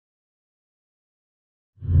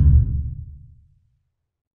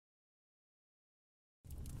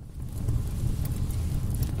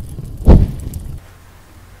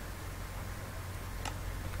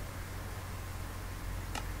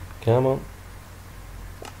Come on.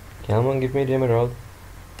 Come on, give me the emerald.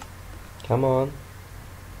 Come on.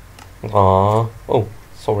 Ah. Oh,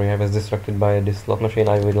 sorry, I was distracted by this slot machine.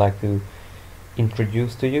 I would like to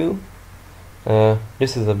introduce to you.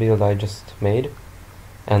 This is a build I just made,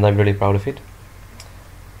 and I'm really proud of it.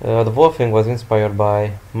 The whole thing was inspired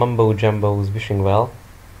by Mumbo Jumbo's wishing well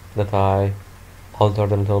that I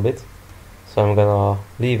altered a little bit. So I'm gonna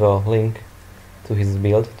leave a link to his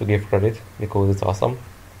build to give credit because it's awesome.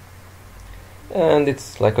 And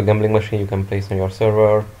it's like a gambling machine you can place on your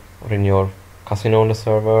server or in your casino on the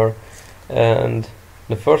server. And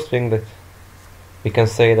the first thing that we can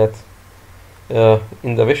say that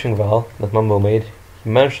in the wishing well that Mumbo made, he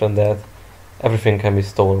mentioned that everything can be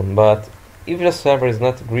stolen, but if the server is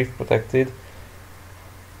not grief protected,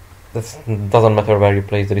 that doesn't matter where you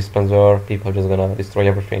place the dispenser, people are just gonna destroy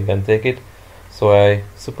everything and take it. So I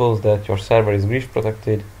suppose that your server is grief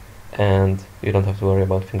protected and you don't have to worry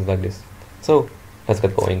about things like this. So let's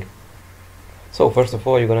get going. So first of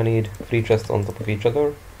all, you're gonna need 3 chests on top of each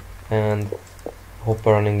other and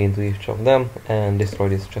hopper running into each of them and destroy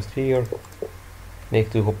this chest here.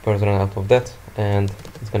 Make 2 hoppers run out of that, and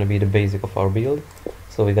it's gonna be the basic of our build.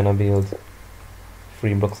 So we're gonna build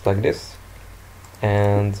 3 blocks like this,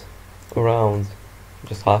 and around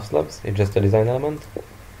just half slabs, it's just a design element.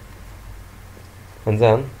 And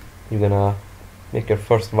then you're gonna make your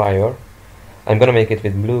first wire. I'm gonna make it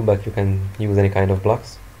with blue, but you can use any kind of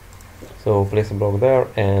blocks. So place a block there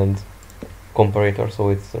and comparator, so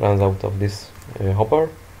it runs out of this hopper.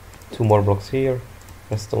 2 more blocks here,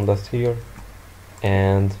 redstone dust here,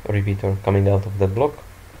 and a repeater coming out of that block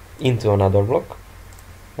into another block,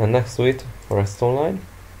 and next to it a redstone line.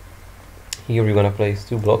 Here you're gonna place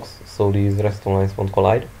 2 blocks so these redstone lines won't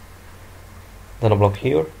collide, then a block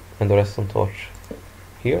here and the redstone torch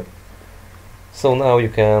here. So now you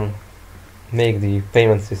can make the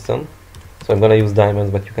payment system. So I'm gonna use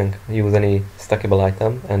diamonds, but you can use any stackable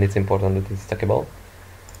item, and it's important that it's stackable.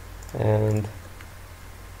 And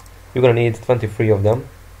you're gonna need 23 of them.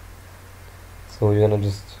 So you're gonna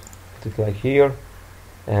just put it like here,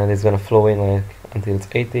 and it's gonna flow in like until it's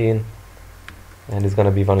 18, and it's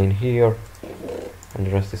gonna be 1 in here, and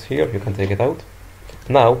the rest is here. You can take it out.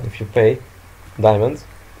 Now if you pay diamonds,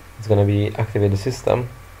 it's gonna be activate the system,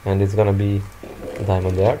 and it's gonna be a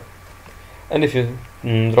diamond there. And if you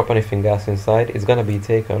drop anything else inside, it's gonna be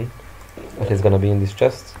taken, but it's gonna be in this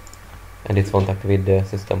chest, and it won't activate the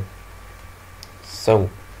system. So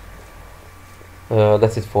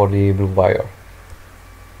that's it for the blue wire.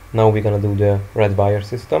 Now we're gonna do the red wire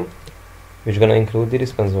system, which is gonna include the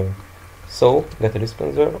dispenser. So get a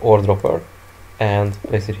dispenser or dropper and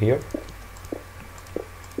place it here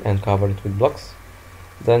and cover it with blocks.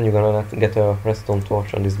 Then you're gonna get a redstone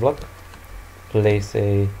torch on this block, place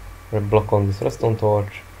a red block on this redstone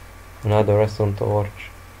torch, another redstone torch,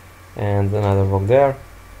 and another block there,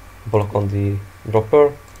 block on the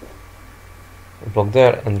dropper, a block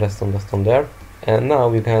there, and redstone dust on there. And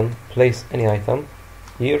now you can place any item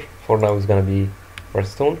here. For now it's gonna be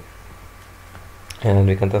redstone, and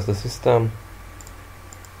we can test the system,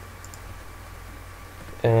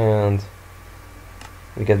 and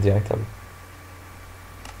we get the item.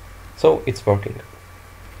 So it's working.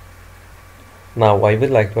 Now I would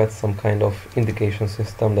like to add some kind of indication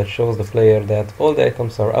system that shows the player that all the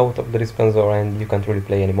items are out of the dispenser and you can't really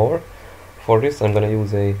play anymore. For this I'm gonna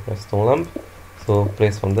use a redstone lamp, so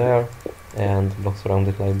place one there and blocks around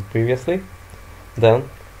it like previously. Then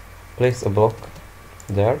place a block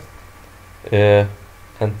there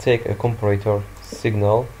and take a comparator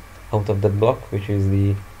signal out of that block, which is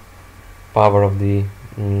the power of the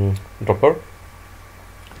dropper.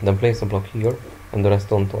 Then place a block here and the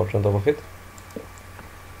redstone torch on top of it.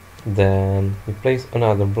 Then we place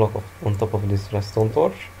another block on top of this redstone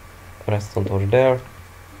torch, a redstone torch there,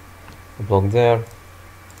 a block there,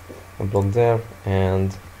 a block there,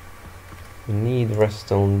 and we need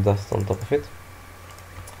redstone dust on top of it,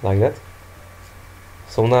 like that.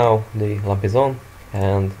 So now the lamp is on,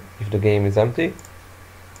 and if the game is empty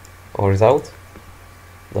or is out,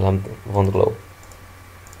 the lamp won't glow.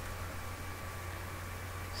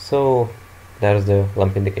 So there's the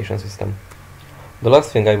lamp indication system. The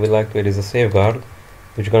last thing I would like to add is a safeguard,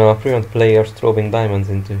 which is gonna prevent players throwing diamonds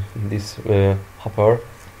into this hopper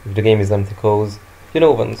if the game is empty, cause you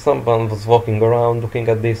know, when someone was walking around looking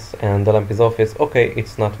at this and the lamp is off, it's okay,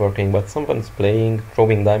 it's not working, but someone's playing,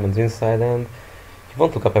 throwing diamonds inside, and you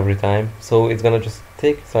won't look up every time, so it's gonna just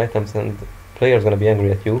take its items and the player's gonna be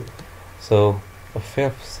angry at you. So a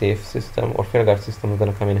fail-safe system or fail-guard system is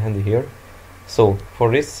gonna come in handy here. So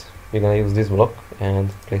for this, we're gonna use this block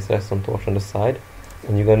and place a redstone torch on the side,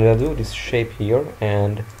 and you're gonna do this shape here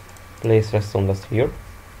and place redstone dust here.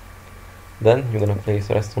 Then you're gonna place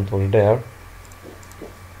redstone torch there.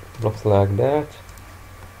 Blocks like that.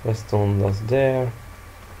 Redstone dust there.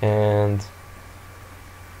 And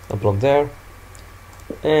a block there.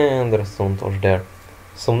 And the redstone torch there.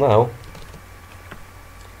 So now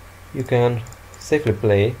you can safely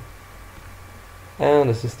play, and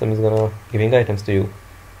the system is gonna giving items to you.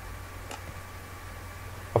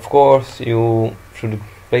 Of course, you should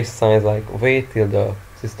place signs like wait till the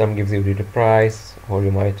system gives you the price, or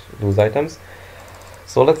you might lose items.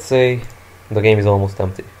 So let's say the game is almost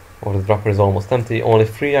empty, or the dropper is almost empty, only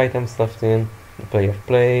 3 items left in. The player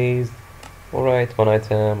plays, alright, 1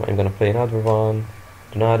 item, I'm gonna play another one,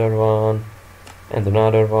 and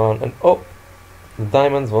another one, and oh, the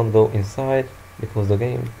diamonds won't go inside because the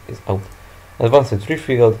game is out. And once it's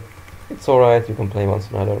refilled, it's alright, you can play once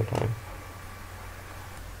another time.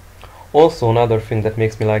 Also, another thing that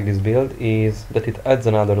makes me like this build is that it adds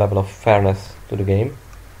another level of fairness to the game,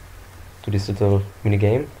 to this little mini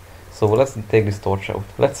game. So let's take this torch out.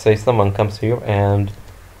 Let's say someone comes here and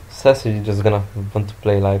says he's just gonna want to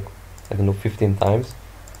play like, I don't know, 15 times,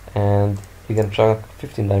 and he can chuck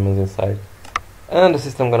 15 diamonds inside, and the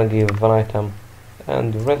system gonna give 1 item,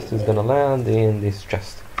 and the rest is gonna land in this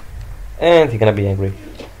chest, and he's gonna be angry.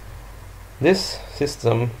 This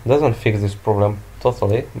system doesn't fix this problem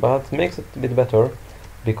totally, but makes it a bit better,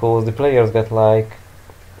 because the players get like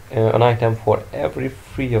an item for every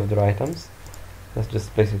 3 of their items. Let's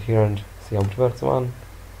just place it here and see how it works. 1,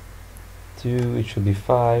 2, it should be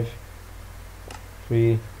 5,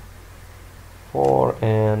 3, 4,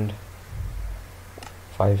 and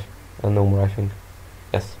 5, and no more, I think.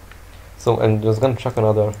 Yes. So, and just gonna chuck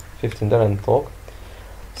another 15 there and talk.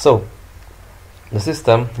 So, the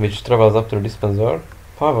system which travels up to the dispenser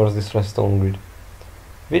powers this redstone grid,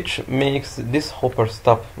 which makes this hopper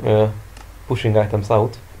stop pushing items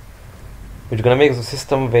out, which gonna make the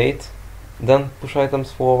system wait, then push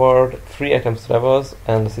items forward, 3 items travels,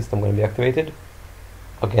 and the system gonna be activated.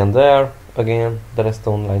 Again there, again the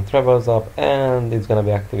redstone line travels up, and it's gonna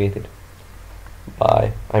be activated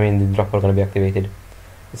by, the dropper gonna be activated.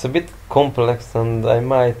 It's a bit complex, and I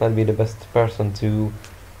might not be the best person to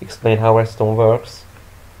explain how redstone works,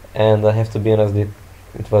 and I have to be honest,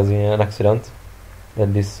 it was an accident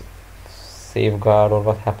that this safeguard, or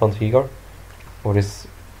what happened here, or this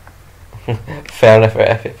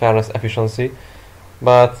fairness efficiency,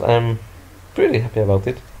 but I'm pretty happy about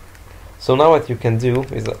it. So now what you can do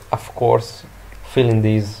is, of course, fill in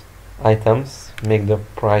these items, make the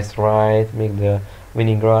price right, make the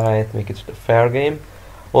winning right, make it a fair game.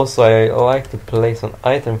 Also, I like to place an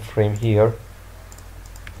item frame here,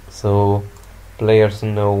 so players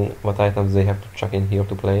know what items they have to chuck in here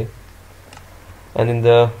to play. And in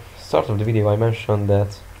the start of the video I mentioned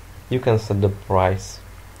that you can set the price.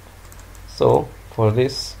 So for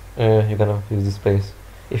this you're gonna use this place.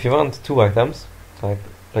 If you want 2 items, like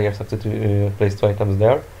players have to place 2 items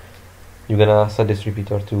there, you're gonna set this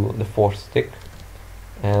repeater to the 4th stick,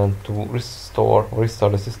 and to restore or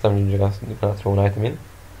restart the system you're gonna throw an item in.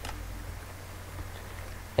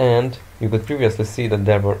 And you could previously see that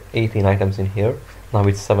there were 18 items in here, now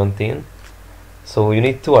it's 17. So you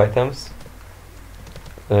need 2 items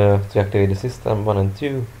to activate the system, 1 and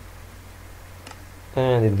 2.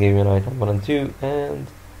 And it gave me an item, 1 and 2, and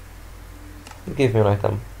it gave me an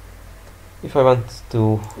item. If I want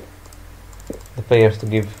to the players to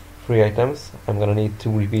give 3 items, I'm gonna need 2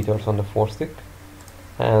 repeaters on the 4th stick,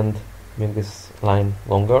 and make this line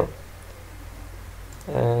longer.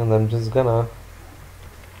 And I'm just gonna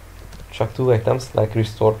chuck 2 items, like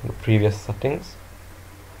restore the previous settings.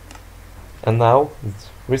 And now it's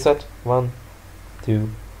reset, 1, 2,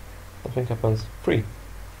 nothing happens, 3.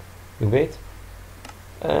 You wait,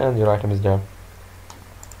 and your item is there.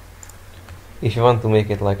 If you want to make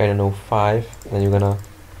it like, I don't know, 5, then you're gonna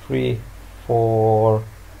 3, 4,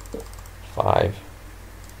 5,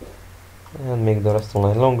 and make the redstone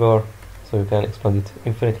line longer, so you can expand it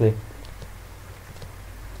infinitely,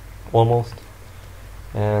 almost.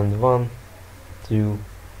 And 1, 2,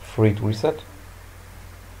 3 to reset.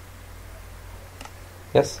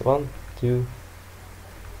 Yes, 1, 2,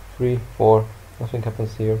 3, 4, nothing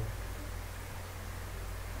happens here.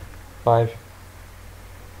 5.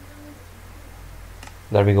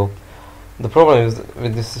 There we go. The problem is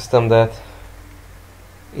with this system that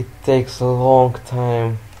it takes a long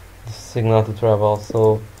time the signal to travel,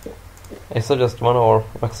 so I suggest 1 or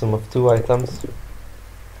maximum of 2 items,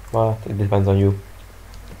 but it depends on you.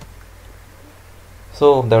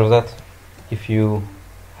 So there's that. If you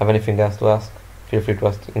have anything else to ask, feel free to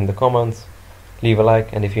ask in the comments, leave a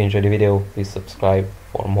like, and if you enjoyed the video, please subscribe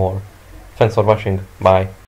for more. Thanks for watching, bye.